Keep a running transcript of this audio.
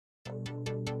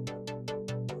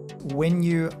When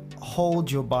you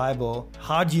hold your Bible,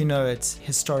 how do you know it's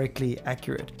historically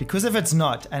accurate? Because if it's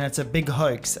not, and it's a big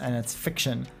hoax and it's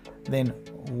fiction, then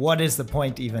what is the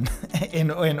point even in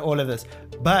all of this?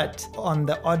 But on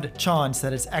the odd chance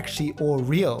that it's actually all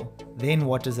real, then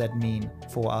what does that mean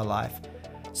for our life?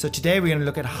 So today we're going to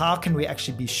look at how can we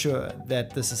actually be sure that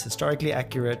this is historically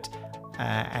accurate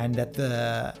and that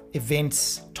the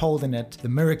events told in it, the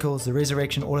miracles, the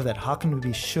resurrection, all of that, how can we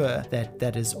be sure that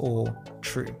that is all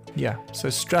true? Yeah, so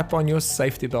strap on your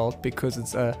safety belt because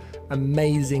it's an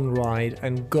amazing ride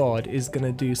and God is going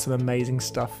to do some amazing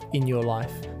stuff in your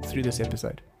life through this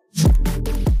episode.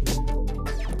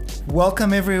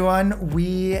 Welcome everyone.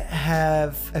 We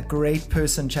have a great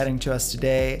person chatting to us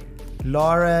today.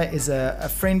 Lara is a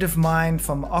friend of mine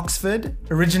from Oxford,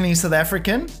 originally South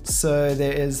African, so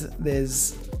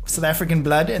there's South African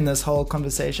blood in this whole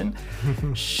conversation.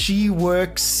 She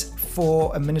works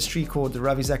for a ministry called the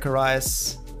Ravi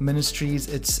Zacharias Ministries.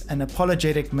 It's an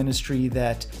apologetic ministry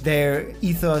that their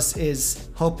ethos is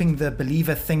helping the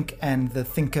believer think and the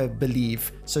thinker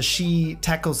believe. So she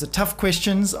tackles the tough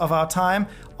questions of our time,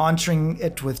 answering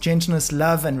it with gentleness,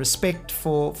 love, and respect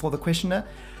for the questioner.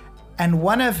 And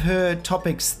one of her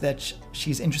topics that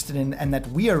she's interested in and that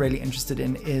we are really interested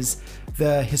in is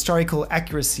the historical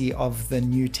accuracy of the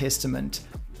New Testament,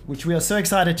 which we are so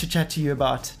excited to chat to you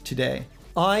about today.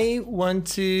 I want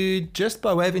to, just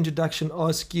by way of introduction,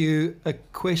 ask you a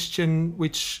question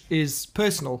which is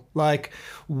personal. Like,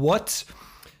 what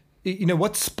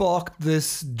sparked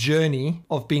this journey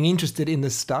of being interested in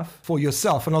this stuff for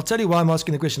yourself? And I'll tell you why I'm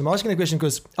asking the question. I'm asking the question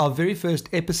because our very first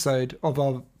episode of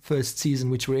our first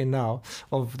season, which we're in now,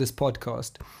 of this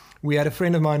podcast, we had a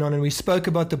friend of mine on and we spoke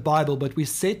about the Bible, but we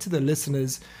said to the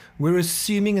listeners, we're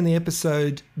assuming in the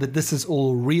episode that this is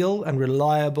all real and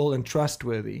reliable and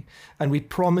trustworthy. And we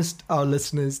promised our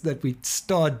listeners that we'd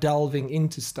start delving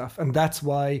into stuff. And that's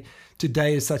why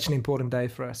today is such an important day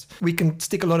for us. We can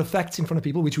stick a lot of facts in front of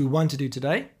people, which we want to do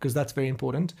today, because that's very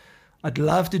important. I'd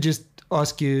love to just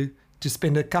ask you to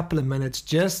spend a couple of minutes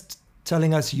just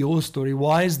telling us your story.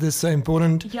 Why is this so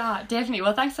important? Yeah, definitely.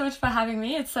 Well, thanks so much for having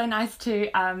me. It's so nice to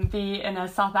be in a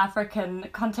South African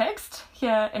context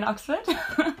here in Oxford.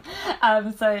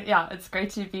 It's great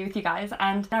to be with you guys.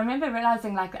 And I remember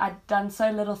realizing I'd done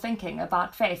so little thinking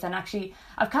about faith. And actually,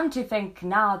 I've come to think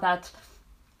now that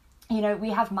we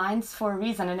have minds for a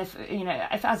reason. And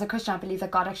if as a Christian I believe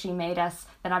that God actually made us,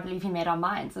 then I believe he made our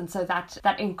minds. And so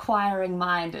that inquiring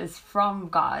mind is from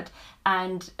God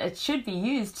and it should be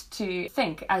used to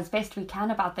think as best we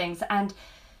can about things. And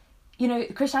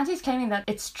Christianity is claiming that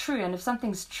it's true, and if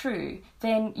something's true,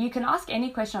 then you can ask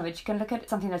any question of it. You can look at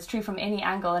something that's true from any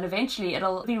angle, and eventually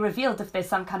it'll be revealed if there's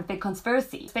some kind of big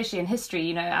conspiracy, especially in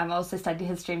history. I'm also studied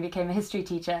history and became a history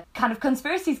teacher. Kind of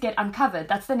conspiracies get uncovered.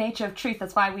 That's the nature of truth.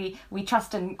 That's why we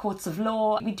trust in courts of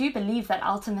law. We do believe that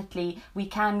ultimately we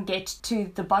can get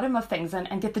to the bottom of things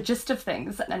and get the gist of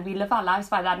things, and we live our lives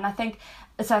by that. And I think,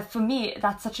 so for me,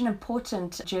 that's such an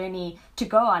important journey to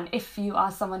go on if you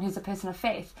are someone who's a person of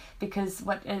faith, because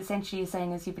what essentially you're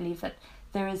saying is you believe that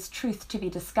there is truth to be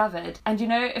discovered. And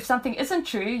if something isn't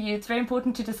true, it's very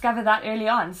important to discover that early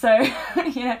on. So,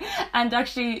 and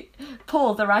actually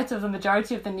Paul, the writer of the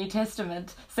majority of the New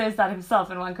Testament, says that himself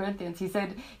in 1 Corinthians. He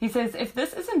says, if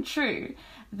this isn't true,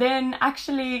 then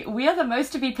actually we are the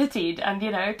most to be pitied, and,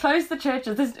 close the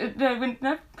churches. There's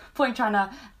no point trying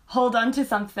to hold on to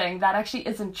something that actually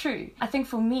isn't true. I think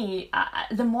for me,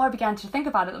 the more I began to think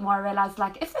about it, the more I realized,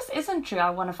 if this isn't true, I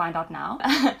want to find out now.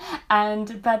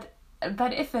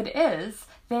 But if it is,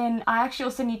 then I actually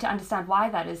also need to understand why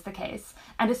that is the case.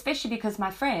 And especially because my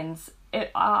friends are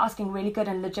asking really good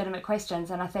and legitimate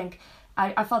questions. And I think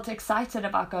I felt excited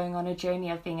about going on a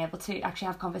journey of being able to actually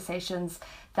have conversations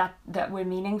that were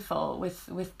meaningful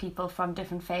with people from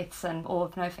different faiths or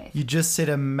of no faith. You just said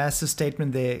a massive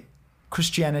statement there.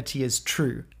 Christianity is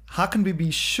true. How can we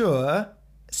be sure,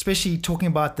 especially talking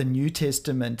about the New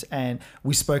Testament, and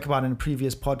we spoke about in a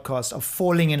previous podcast of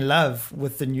falling in love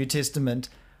with the New Testament,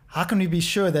 how can we be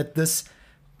sure that this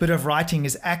bit of writing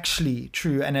is actually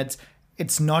true and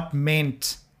it's not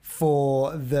meant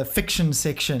for the fiction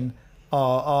section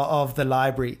of the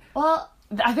library? Well,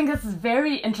 I think that's a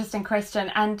very interesting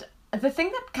question. And the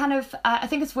thing that kind of I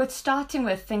think is worth starting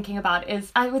with thinking about is,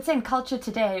 I would say in culture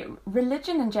today,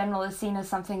 religion in general is seen as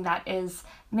something that is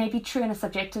maybe true in a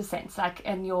subjective sense. Like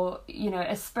in your,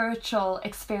 a spiritual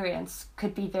experience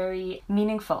could be very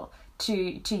meaningful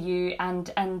to you,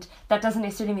 and that doesn't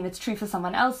necessarily mean it's true for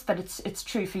someone else, but it's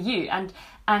true for you.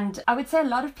 And I would say a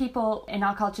lot of people in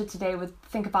our culture today would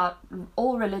think about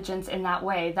all religions in that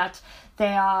way, that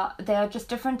they are just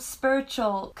different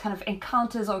spiritual kind of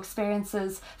encounters or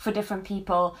experiences for different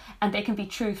people, and they can be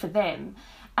true for them.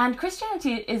 And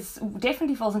Christianity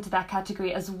definitely falls into that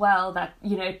category as well, that,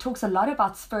 it talks a lot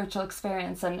about spiritual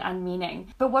experience and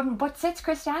meaning. But what sets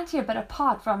Christianity a bit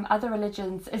apart from other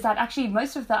religions is that actually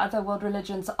most of the other world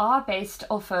religions are based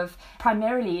off of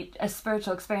primarily a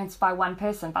spiritual experience by one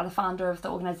person, by the founder of the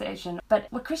organization. But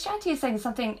what Christianity is saying is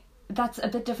something that's a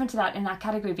bit different to that in that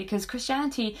category, because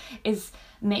Christianity is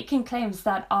making claims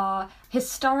that are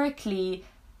historically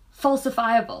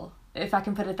falsifiable, if I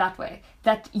can put it that way,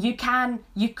 that you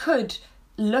could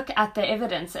look at the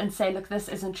evidence and say, look, this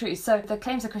isn't true. So the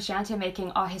claims that Christianity are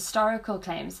making are historical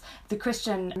claims. The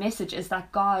Christian message is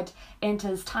that God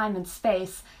enters time and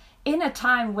space in a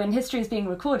time when history is being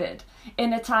recorded,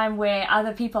 in a time where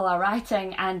other people are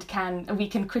writing, and we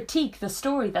can critique the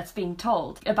story that's being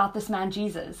told about this man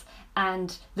Jesus,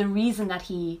 and the reason that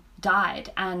he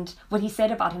died, and what he said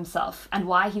about himself, and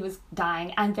why he was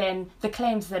dying, and then the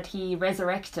claims that he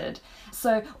resurrected.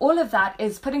 So all of that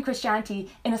is putting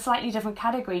Christianity in a slightly different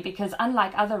category, because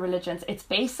unlike other religions, it's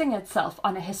basing itself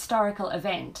on a historical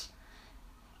event.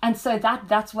 And so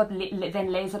that's what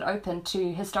then lays it open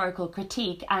to historical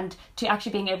critique, and to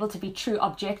actually being able to be true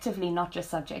objectively, not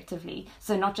just subjectively.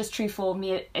 So not just true for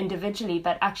me individually,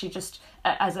 but actually just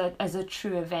as a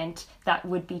true event that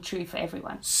would be true for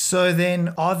everyone. So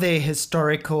then, are there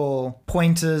historical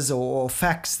pointers or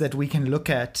facts that we can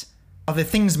look at? Are there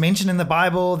things mentioned in the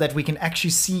Bible that we can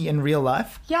actually see in real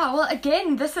life? Yeah, well,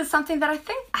 again, this is something that I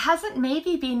think hasn't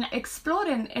maybe been explored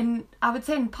in I would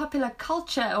say, in popular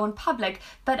culture or in public,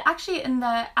 but actually in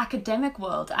the academic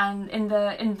world and in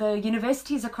the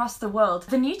universities across the world.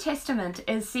 The New Testament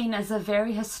is seen as a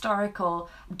very historical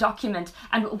document.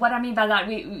 And what I mean by that,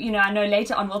 I know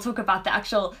later on we'll talk about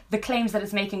the claims that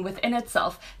it's making within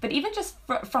itself, but even just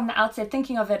from the outset,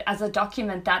 thinking of it as a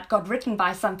document that got written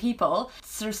by some people,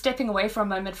 sort of stepping away for a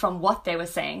moment from what they were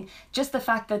saying, just the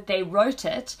fact that they wrote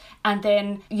it, and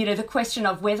then the question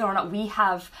of whether or not we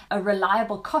have a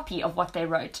reliable copy of what they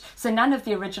wrote. So none of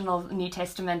the original New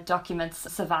Testament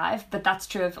documents survive, but that's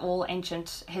true of all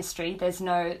ancient history. There's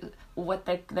no what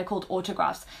they're called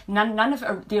autographs. None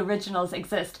of the originals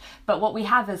exist, but what we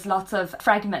have is lots of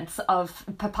fragments of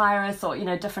papyrus or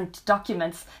different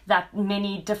documents that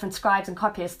many different scribes and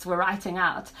copyists were writing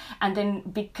out, and then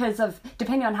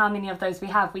depending on how many of those we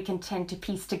have, we can tend to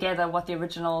piece together what the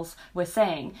originals were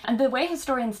saying. And the way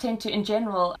historians tend to in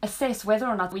general assess whether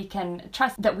or not we can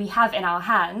trust that we have in our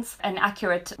hands an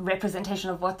accurate representation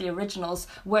of what the originals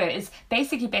were is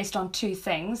basically based on two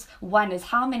things. One is,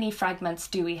 how many fragments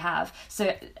do we have?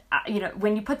 So,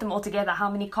 when you put them all together, how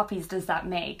many copies does that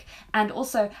make? And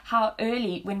also, how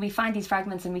early, when we find these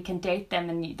fragments and we can date them,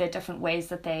 and there are different ways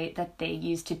that they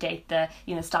use to date the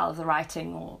style of the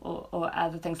writing or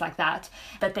other things like that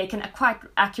they can quite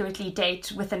accurately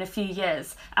date within a few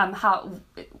years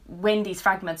when these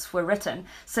fragments were written.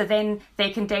 So then they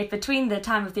can date between the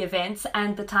time of the events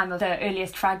and the time of the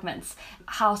earliest fragments,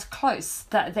 how close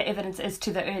the evidence is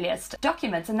to the earliest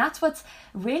documents. And that's what's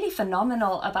really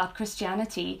phenomenal about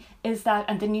Christianity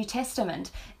and the New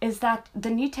Testament, is that the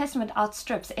New Testament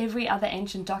outstrips every other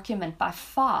ancient document by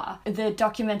far. The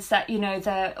documents that,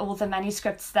 all the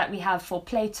manuscripts that we have for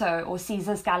Plato or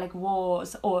Caesar's Gallic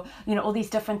Wars, or, all these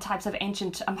different types of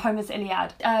ancient, Homer's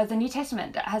Iliad, the New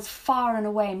Testament has far and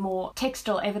away more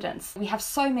textual evidence. We have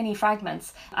so many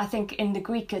fragments. I think in the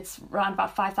Greek it's around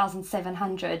about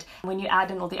 5,700. When you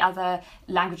add in all the other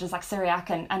languages like Syriac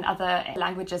and other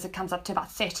languages, it comes up to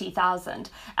about 30,000.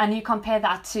 And you compare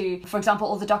that to, for example,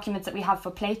 all the documents that we have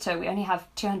for Plato, we only have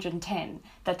 210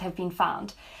 that have been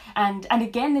found. And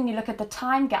again, then you look at the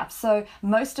time gaps. So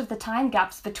most of the time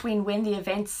gaps between when the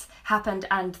events happened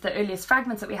and the earliest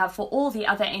fragments that we have for all the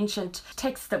other ancient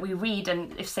texts that we read,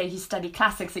 and if, say, you study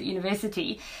classics at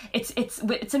university, it's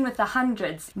in with the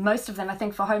hundreds. Most of them, I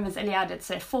think for Homer's Iliad,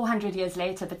 it's 400 years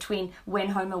later between when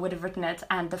Homer would have written it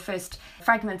and the first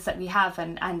fragments that we have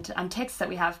and texts that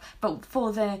we have. But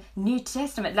for the New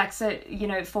Testament,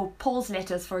 for Paul's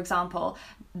letters, for example,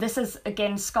 this is,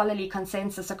 again, scholarly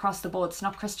consensus across the board. It's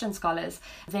not Christian scholars.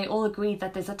 They all agree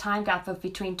that there's a time gap of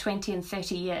between 20 and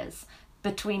 30 years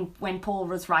between when Paul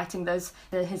was writing his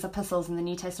epistles and the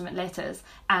New Testament letters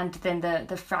and then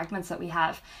the fragments that we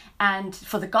have. And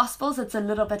for the Gospels, it's a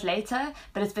little bit later,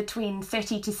 but it's between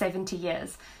 30 to 70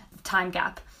 years time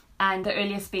gap. and the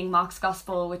earliest being Mark's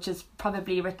Gospel, which is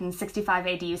probably written 65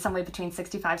 AD, somewhere between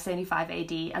 65 75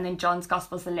 AD, and then John's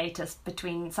Gospel is the latest,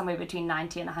 somewhere between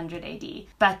 90 and 100 AD.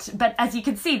 But as you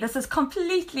can see, this is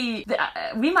completely,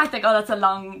 we might think, oh, that's a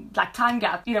long time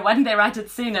gap, why didn't they write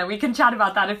it sooner? We can chat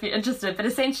about that if you're interested, but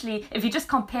essentially if you just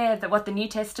compare what the New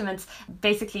Testament's,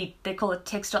 basically they call it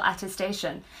textual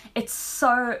attestation,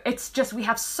 we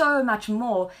have so much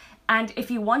more. And if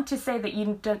you want to say that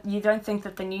you don't think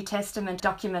that the New Testament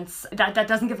documents, that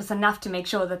doesn't give us enough to make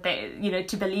sure that they,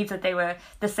 to believe that they were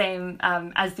the same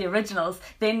as the originals,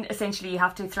 then essentially you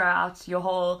have to throw out your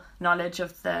whole knowledge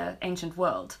of the ancient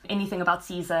world. Anything about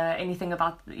Caesar, anything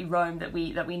about Rome that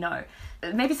we know.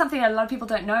 Maybe something that a lot of people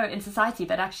don't know in society,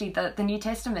 but actually the New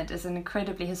Testament is an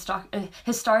incredibly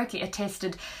historically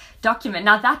attested document.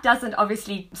 Now, that doesn't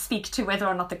obviously speak to whether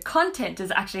or not the content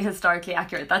is actually historically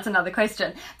accurate. That's another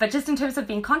question. But just in terms of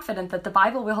being confident that the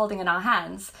Bible we're holding in our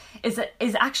hands is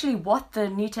actually what the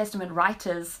New Testament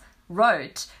writers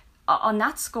wrote, on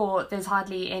that score, there's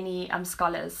hardly any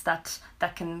scholars that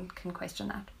can question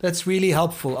that. That's really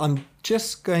helpful. I'm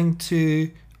just going to...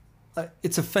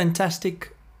 it's a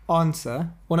fantastic answer.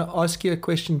 I want to ask you a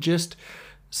question. Just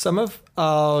some of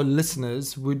our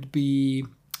listeners would be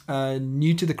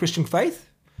new to the Christian faith,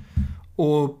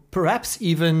 or perhaps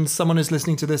even someone who's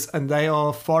listening to this and they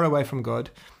are far away from God.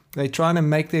 They're trying to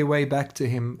make their way back to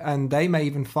him, and they may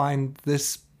even find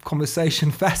this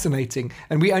conversation fascinating,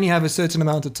 and we only have a certain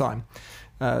amount of time,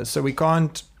 so we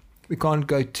can't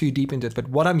go too deep into it. But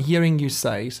what I'm hearing you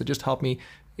say, so just help me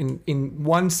in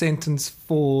one sentence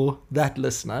for that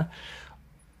listener,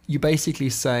 you're basically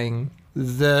saying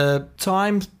the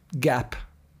time gap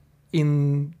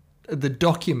in the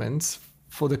documents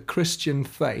for the Christian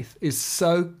faith is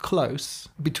so close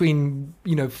between,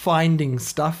 finding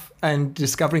stuff and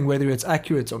discovering whether it's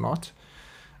accurate or not,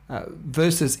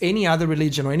 versus any other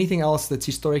religion or anything else that's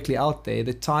historically out there.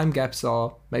 The time gaps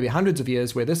are maybe hundreds of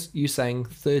years, where you're saying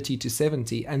 30 to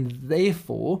 70, and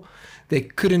therefore there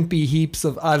couldn't be heaps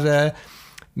of other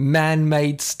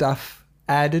man-made stuff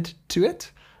added to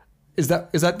it. Is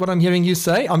that what I'm hearing you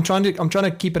say? I'm trying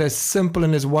to keep it as simple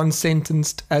and as one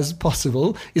sentenced as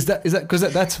possible. Is that because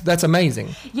that's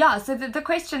amazing? Yeah. So the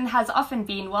question has often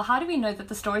been, well, how do we know that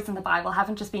the stories in the Bible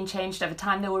haven't just been changed over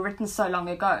time? They were written so long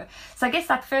ago. So I guess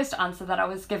that first answer that I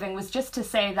was giving was just to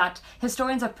say that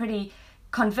historians are pretty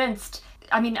convinced.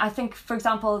 I mean, I think, for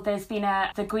example, there's been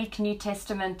the Greek New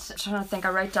Testament. I'm trying to think. I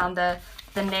wrote down the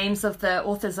names of the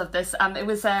authors of this.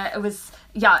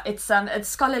 It's a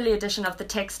scholarly edition of the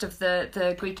text of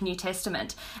the Greek New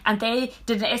Testament, and they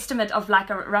did an estimate of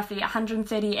roughly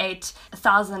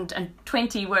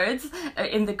 138,020 words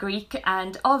in the Greek,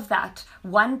 and of that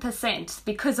 1%,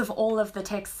 because of all of the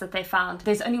texts that they found,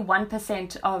 there's only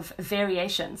 1% of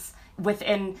variations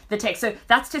within the text. So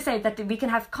that's to say that we can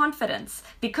have confidence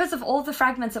because of all the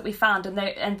fragments that we found,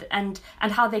 and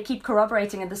how they keep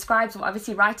corroborating, and the scribes were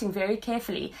obviously writing very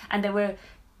carefully, and there was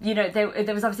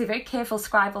obviously a very careful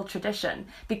scribal tradition.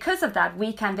 Because of that,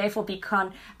 we can therefore be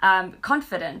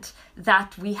confident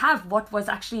that we have what was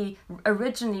actually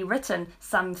originally written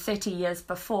some 30 years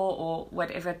before, or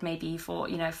whatever it may be, for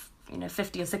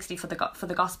 50 or 60 for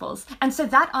the Gospels. And so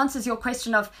that answers your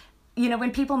question of,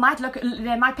 when people might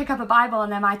they might pick up a Bible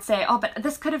and they might say, oh, but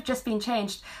this could have just been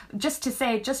changed. Just to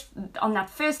say, just on that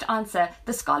first answer,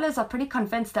 the scholars are pretty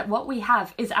convinced that what we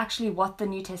have is actually what the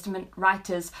New Testament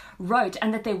writers wrote,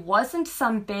 and that there wasn't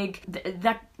some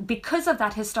that because of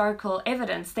that historical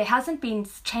evidence, there hasn't been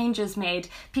changes made.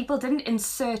 People didn't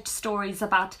insert stories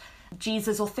about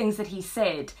Jesus or things that he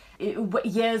said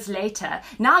years later.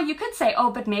 Now you could say,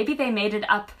 oh, but maybe they made it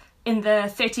up in the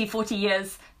 30, 40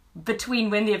 years between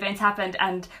when the events happened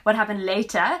and what happened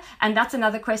later, and that's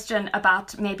another question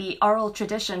about maybe oral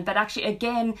tradition. But actually,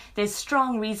 again, there's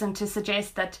strong reason to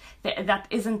suggest that that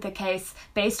isn't the case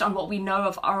based on what we know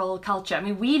of oral culture. I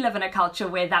mean, we live in a culture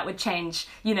where that would change.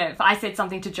 If I said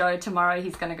something to Joe tomorrow,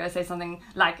 he's going to go say something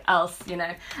else,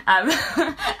 and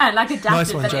adapt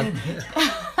nice it. One, Joe.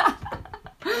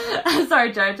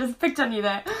 Sorry, Joe, just picked on you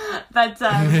there. But in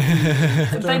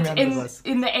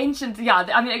the ancient,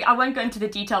 I won't go into the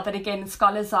detail, but again,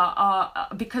 scholars are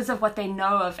because of what they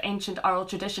know of ancient oral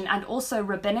tradition and also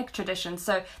rabbinic tradition.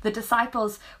 So the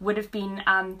disciples would have been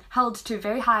held to a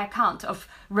very high account of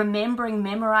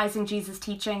memorizing Jesus'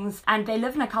 teachings, and they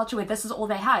live in a culture where this is all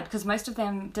they had, because most of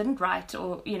them didn't write,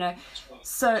 or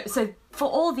So for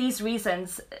all these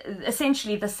reasons,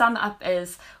 essentially the sum up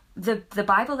is, the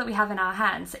Bible that we have in our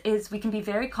hands we can be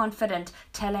very confident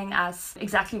telling us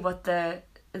exactly what the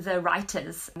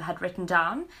writers had written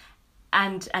down,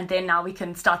 and then now we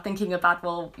can start thinking about,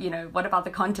 well, what about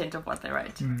the content of what they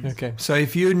wrote? Okay, so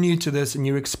if you're new to this and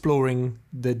you're exploring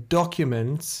the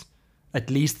documents, at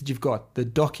least that you've got, the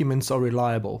documents are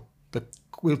reliable.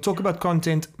 We'll talk about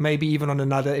content maybe even on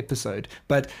another episode,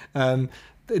 but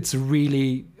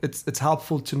it's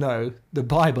helpful to know the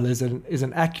Bible is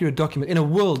an accurate document in a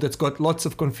world that's got lots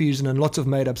of confusion and lots of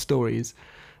made up stories.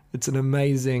 It's an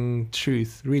amazing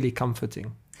truth, really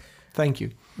comforting. Thank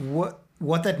you.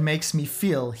 What that makes me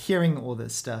feel hearing all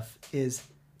this stuff is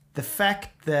the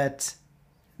fact that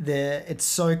it's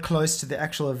so close to the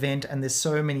actual event, and there's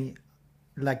so many,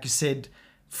 like you said,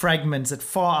 fragments that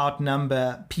far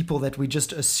outnumber people that we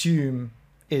just assume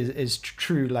is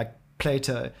true, like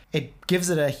Plato. It gives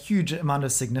it a huge amount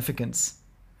of significance.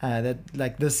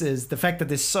 This is the fact that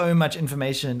there's so much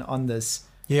information on this.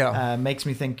 Yeah, makes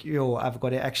me think, I've got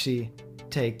to actually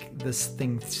take this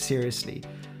thing seriously.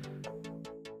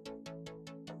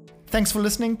 Thanks for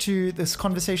listening to this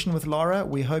conversation with Lara.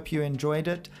 We hope you enjoyed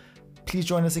it. Please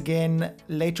join us again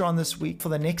later on this week for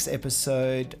the next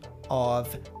episode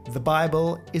of The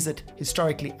Bible. Is it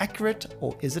historically accurate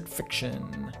or is it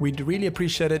fiction? We'd really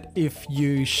appreciate it if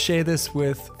you share this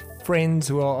with friends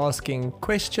who are asking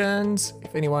questions.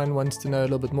 If anyone wants to know a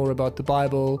little bit more about the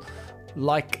Bible,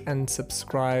 like and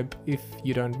subscribe if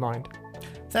you don't mind.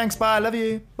 Thanks, bye, love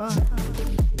you, bye.